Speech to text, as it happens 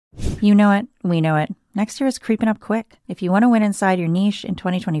You know it. We know it. Next year is creeping up quick. If you want to win inside your niche in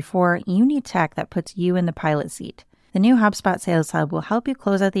 2024, you need tech that puts you in the pilot seat. The new HubSpot Sales Hub will help you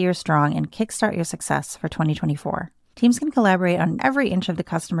close out the year strong and kickstart your success for 2024. Teams can collaborate on every inch of the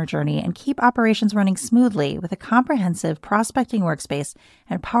customer journey and keep operations running smoothly with a comprehensive prospecting workspace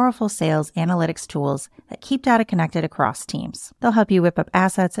and powerful sales analytics tools that keep data connected across teams. They'll help you whip up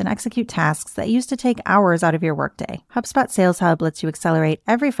assets and execute tasks that used to take hours out of your workday. HubSpot Sales Hub lets you accelerate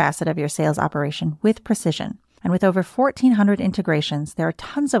every facet of your sales operation with precision. And with over 1,400 integrations, there are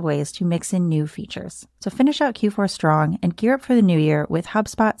tons of ways to mix in new features. So finish out Q4 strong and gear up for the new year with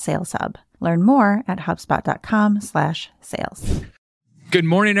HubSpot Sales Hub. Learn more at HubSpot.com/sales. Good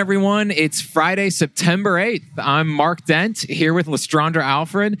morning, everyone. It's Friday, September 8th. I'm Mark Dent here with Lestraundra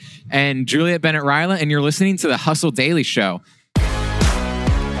Alfred and Juliet Bennett Rylah, and you're listening to the Hustle Daily Show.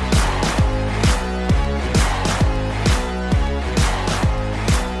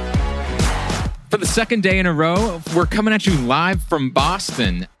 For the second day in a row, we're coming at you live from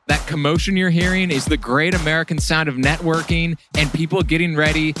Boston. That commotion you're hearing is the great American sound of networking and people getting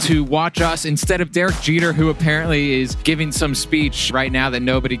ready to watch us instead of Derek Jeter, who apparently is giving some speech right now that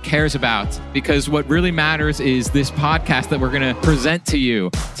nobody cares about. Because what really matters is this podcast that we're going to present to you.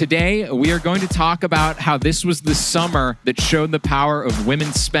 Today, we are going to talk about how this was the summer that showed the power of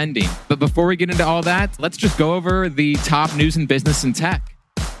women's spending. But before we get into all that, let's just go over the top news in business and tech.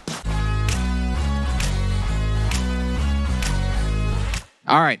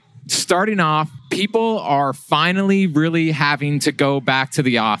 All right, starting off, people are finally really having to go back to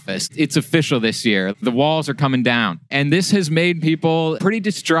the office. It's official this year. The walls are coming down. And this has made people pretty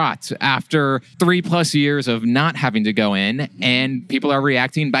distraught after 3+ years of not having to go in. And people are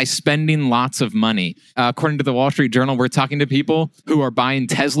reacting by spending lots of money. According to the Wall Street Journal, we're talking to people who are buying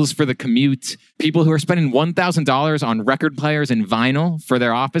Teslas for the commute, people who are spending $1,000 on record players and vinyl for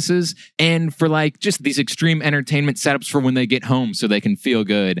their offices, and for like just these extreme entertainment setups for when they get home so they can feel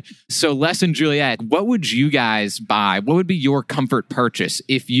good. So Les and Juliet, what would you guys buy? What would be your comfort purchase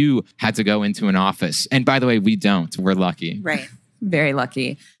if you had to go into an office? And by the way, we don't. We're lucky. Right. Very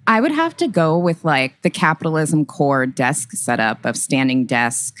lucky. I would have to go with like the capitalism core desk setup of standing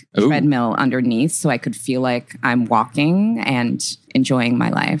desk, treadmill underneath, so I could feel like I'm walking and enjoying my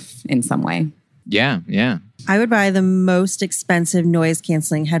life in some way. Yeah. I would buy the most expensive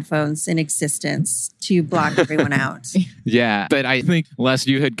noise-canceling headphones in existence to block everyone out. Yeah, but I think, Les,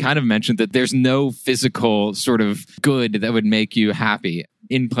 you had kind of mentioned that there's no physical sort of good that would make you happy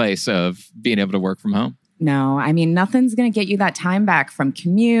in place of being able to work from home. No, I mean, nothing's going to get you that time back from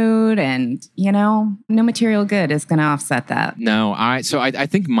commute and, no material good is going to offset that. No, I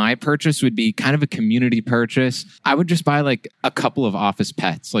think my purchase would be kind of a community purchase. I would just buy like a couple of office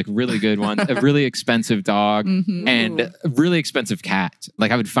pets, like really good ones, a really expensive dog and a really expensive cat. Like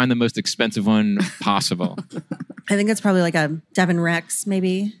I would find the most expensive one possible. I think it's probably like a Devon Rex,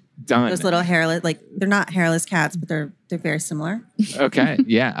 maybe. Done. Those little hairless, like they're not hairless cats, but they're very similar. Okay.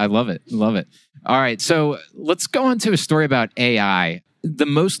 Yeah, I love it. Love it. All right. So let's go on to a story about AI. The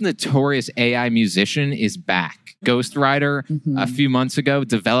most notorious AI musician is back. Ghostwriter, a few months ago,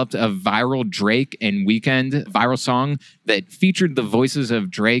 developed a viral Drake and Weeknd viral song that featured the voices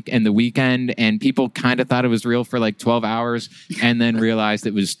of Drake and The Weeknd, and people kind of thought it was real for like 12 hours and then realized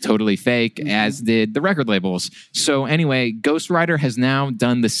it was totally fake, as did the record labels. So anyway, Ghostwriter has now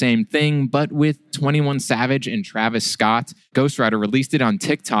done the same thing, but with 21 Savage and Travis Scott. Ghostwriter released it on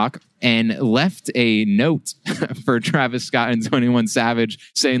TikTok and left a note for Travis Scott and 21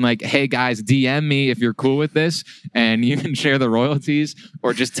 Savage saying like, hey guys, DM me if you're cool with this and you can share the royalties,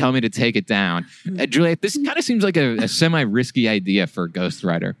 or just tell me to take it down. Juliet, this kind of seems like a semi-risky idea for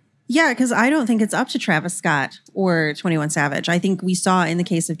Ghostwriter. Yeah, because I don't think it's up to Travis Scott or 21 Savage. I think we saw in the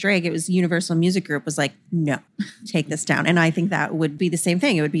case of Drake, it was Universal Music Group was like, no, take this down. And I think that would be the same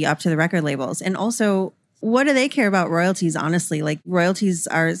thing. It would be up to the record labels. And also, what do they care about royalties, honestly? Like, royalties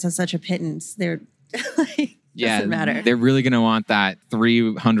are such a pittance. They're like, doesn't matter. They're really going to want that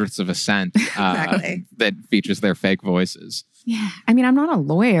 0.03 of a cent exactly. that features their fake voices. Yeah. I mean, I'm not a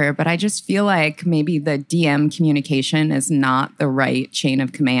lawyer, but I just feel like maybe the DM communication is not the right chain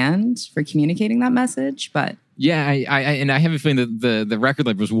of command for communicating that message, but... Yeah, I have a feeling that the record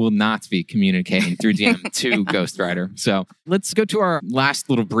labels will not be communicating through DM to Ghostwriter. So let's go to our last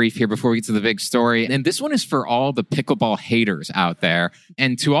little brief here before we get to the big story. And this one is for all the pickleball haters out there.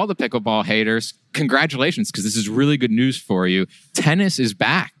 And to all the pickleball haters, congratulations, because this is really good news for you. Tennis is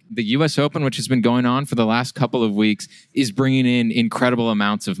back. The U.S. Open, which has been going on for the last couple of weeks, is bringing in incredible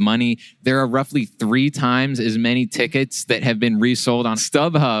amounts of money. There are roughly 3 times as many tickets that have been resold on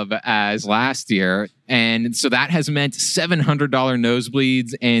StubHub as last year. And so that has meant $700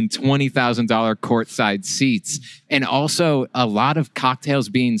 nosebleeds and $20,000 courtside seats. And also a lot of cocktails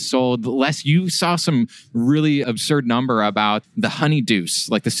being sold. Les, you saw some really absurd number about the Honey Deuce,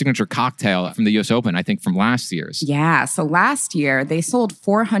 like the signature cocktail from the U.S. Open, I think from last year's. Yeah. So last year, they sold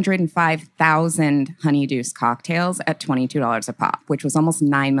 405,000 Honey Deuce cocktails at $22 a pop, which was almost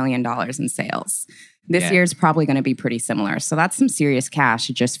 $9 million in sales. This year's probably going to be pretty similar. So that's some serious cash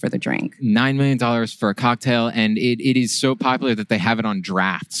just for the drink. $9 million for a cocktail. And it is so popular that they have it on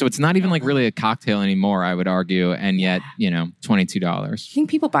draft. So it's not even like really a cocktail anymore, I would argue. And yet, $22. I think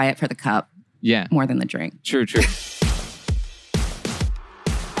people buy it for the cup. Yeah. More than the drink. True.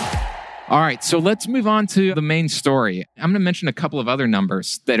 All right, so let's move on to the main story. I'm going to mention a couple of other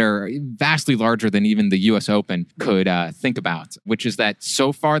numbers that are vastly larger than even the U.S. Open could think about, which is that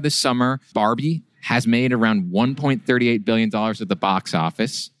so far this summer, Barbie has made around $1.38 billion at the box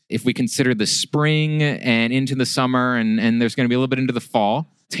office. If we consider the spring and into the summer, and there's going to be a little bit into the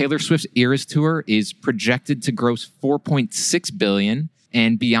fall, Taylor Swift's Eras Tour is projected to gross $4.6 billion,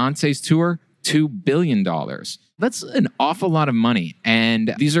 and Beyonce's tour, $2 billion. That's an awful lot of money.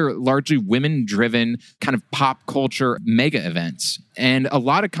 And these are largely women-driven kind of pop culture mega events. And a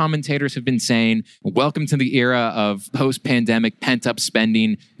lot of commentators have been saying, welcome to the era of post-pandemic pent-up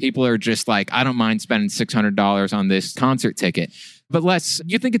spending. People are just like, I don't mind spending $600 on this concert ticket. But Les,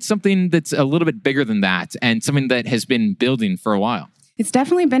 you think it's something that's a little bit bigger than that and something that has been building for a while? It's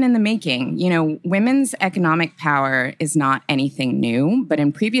definitely been in the making. Women's economic power is not anything new, but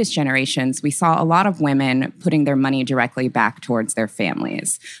in previous generations, we saw a lot of women putting their money directly back towards their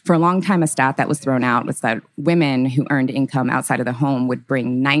families. For a long time, a stat that was thrown out was that women who earned income outside of the home would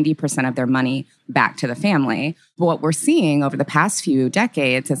bring 90% of their money back to the family. But what we're seeing over the past few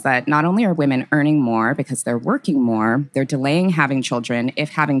decades is that not only are women earning more because they're working more, they're delaying having children, if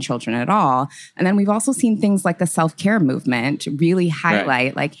having children at all. And then we've also seen things like the self-care movement really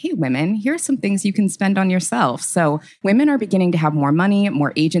highlight, like, hey, women, here are some things you can spend on yourself. So women are beginning to have more money,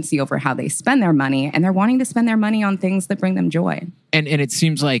 more agency over how they spend their money, and they're wanting to spend their money on things that bring them joy. And it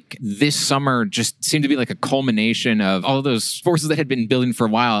seems like this summer just seemed to be like a culmination of all of those forces that had been building for a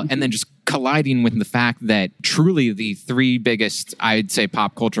while, and then just colliding with the fact that truly the 3 biggest, I'd say,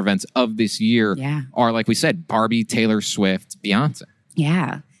 pop culture events of this year are, like we said, Barbie, Taylor Swift, Beyonce.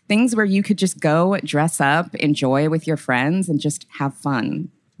 Yeah. Things where you could just go dress up, enjoy with your friends, and just have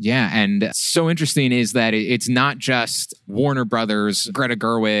fun. Yeah, and so interesting is that it's not just Warner Brothers, Greta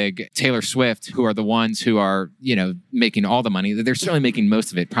Gerwig, Taylor Swift, who are the ones who are, making all the money. They're certainly making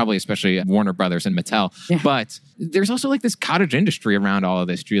most of it, probably especially Warner Brothers and Mattel. Yeah. But there's also like this cottage industry around all of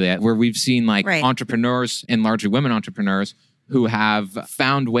this, Juliet, where we've seen entrepreneurs and largely women entrepreneurs who have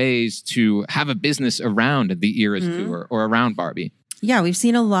found ways to have a business around the Eras Tour or around Barbie. Yeah, we've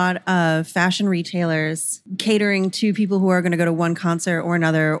seen a lot of fashion retailers catering to people who are going to go to one concert or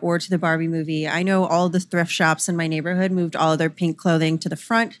another or to the Barbie movie. I know all the thrift shops in my neighborhood moved all of their pink clothing to the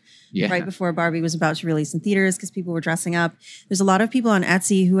front right before Barbie was about to release in theaters because people were dressing up. There's a lot of people on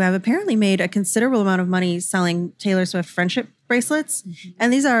Etsy who have apparently made a considerable amount of money selling Taylor Swift friendship bracelets. Mm-hmm.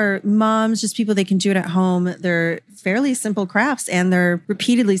 And these are moms, just people, they can do it at home. They're fairly simple crafts, and they're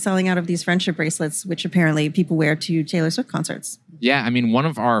repeatedly selling out of these friendship bracelets, which apparently people wear to Taylor Swift concerts. Yeah, I mean, one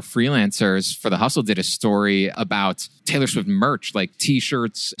of our freelancers for The Hustle did a story about Taylor Swift merch, like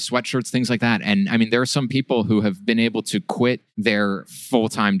T-shirts, sweatshirts, things like that. And I mean, there are some people who have been able to quit their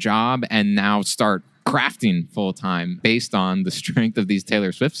full-time job and now start crafting full-time based on the strength of these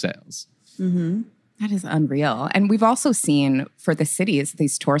Taylor Swift sales. Mm-hmm. That is unreal. And we've also seen for the cities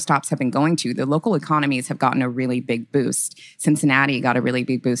these tour stops have been going to, the local economies have gotten a really big boost. Cincinnati got a really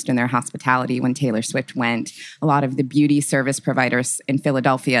big boost in their hospitality when Taylor Swift went. A lot of the beauty service providers in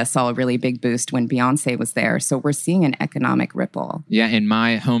Philadelphia saw a really big boost when Beyonce was there. So we're seeing an economic ripple. Yeah, in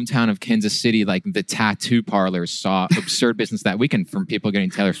my hometown of Kansas City, like the tattoo parlors saw absurd business that weekend from people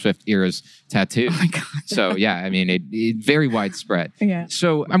getting Taylor Swift eras tattooed. Oh my God. So yeah, I mean, it very widespread. Yeah.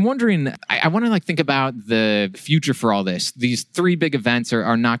 So I'm wondering, I want to think about the future for all this. These 3 big events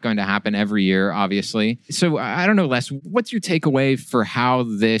are not going to happen every year, obviously. So I don't know, Les, what's your takeaway for how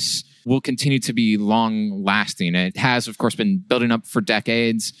this will continue to be long-lasting? It has, of course, been building up for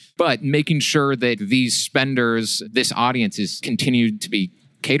decades, but making sure that these spenders, this audience is continued to be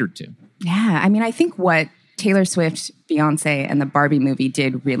catered to. Yeah, I mean, I think what Taylor Swift, Beyonce, and the Barbie movie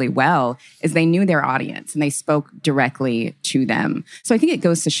did really well is they knew their audience and they spoke directly to them. So I think it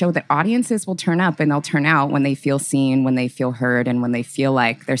goes to show that audiences will turn up and they'll turn out when they feel seen, when they feel heard, and when they feel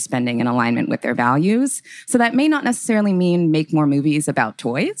like they're spending in alignment with their values. So that may not necessarily mean make more movies about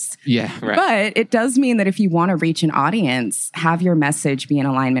toys. Yeah, right. But it does mean that if you want to reach an audience, have your message be in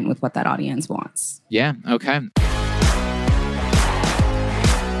alignment with what that audience wants. Yeah, okay.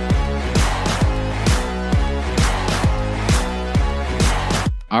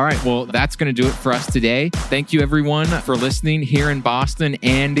 All right, well, that's going to do it for us today. Thank you, everyone, for listening here in Boston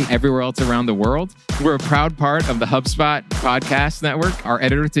and everywhere else around the world. We're a proud part of the HubSpot podcast network. Our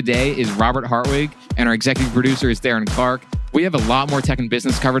editor today is Robert Hartwig, and our executive producer is Darren Clarke. We have a lot more tech and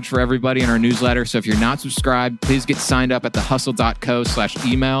business coverage for everybody in our newsletter, so if you're not subscribed, please get signed up at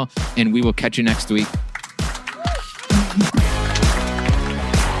thehustle.co/email, and we will catch you next week.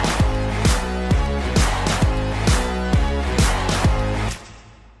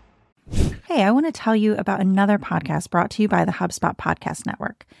 Hey, I want to tell you about another podcast brought to you by the HubSpot Podcast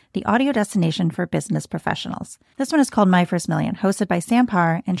Network, the audio destination for business professionals. This one is called My First Million, hosted by Sam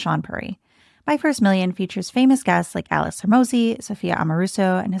Parr and Sean Puri. My First Million features famous guests like Alex Hormozi, Sophia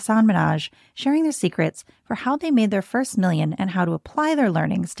Amoruso, and Hassan Minhaj sharing their secrets for how they made their first million and how to apply their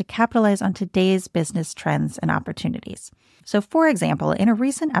learnings to capitalize on today's business trends and opportunities. So, for example, in a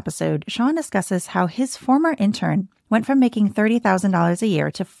recent episode, Sean discusses how his former intern went from making $30,000 a year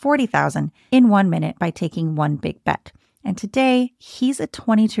to $40,000 in 1 minute by taking one big bet. And today, he's a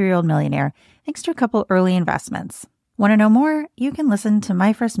 22-year-old millionaire thanks to a couple early investments. Want to know more? You can listen to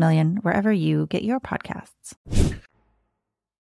My First Million wherever you get your podcasts.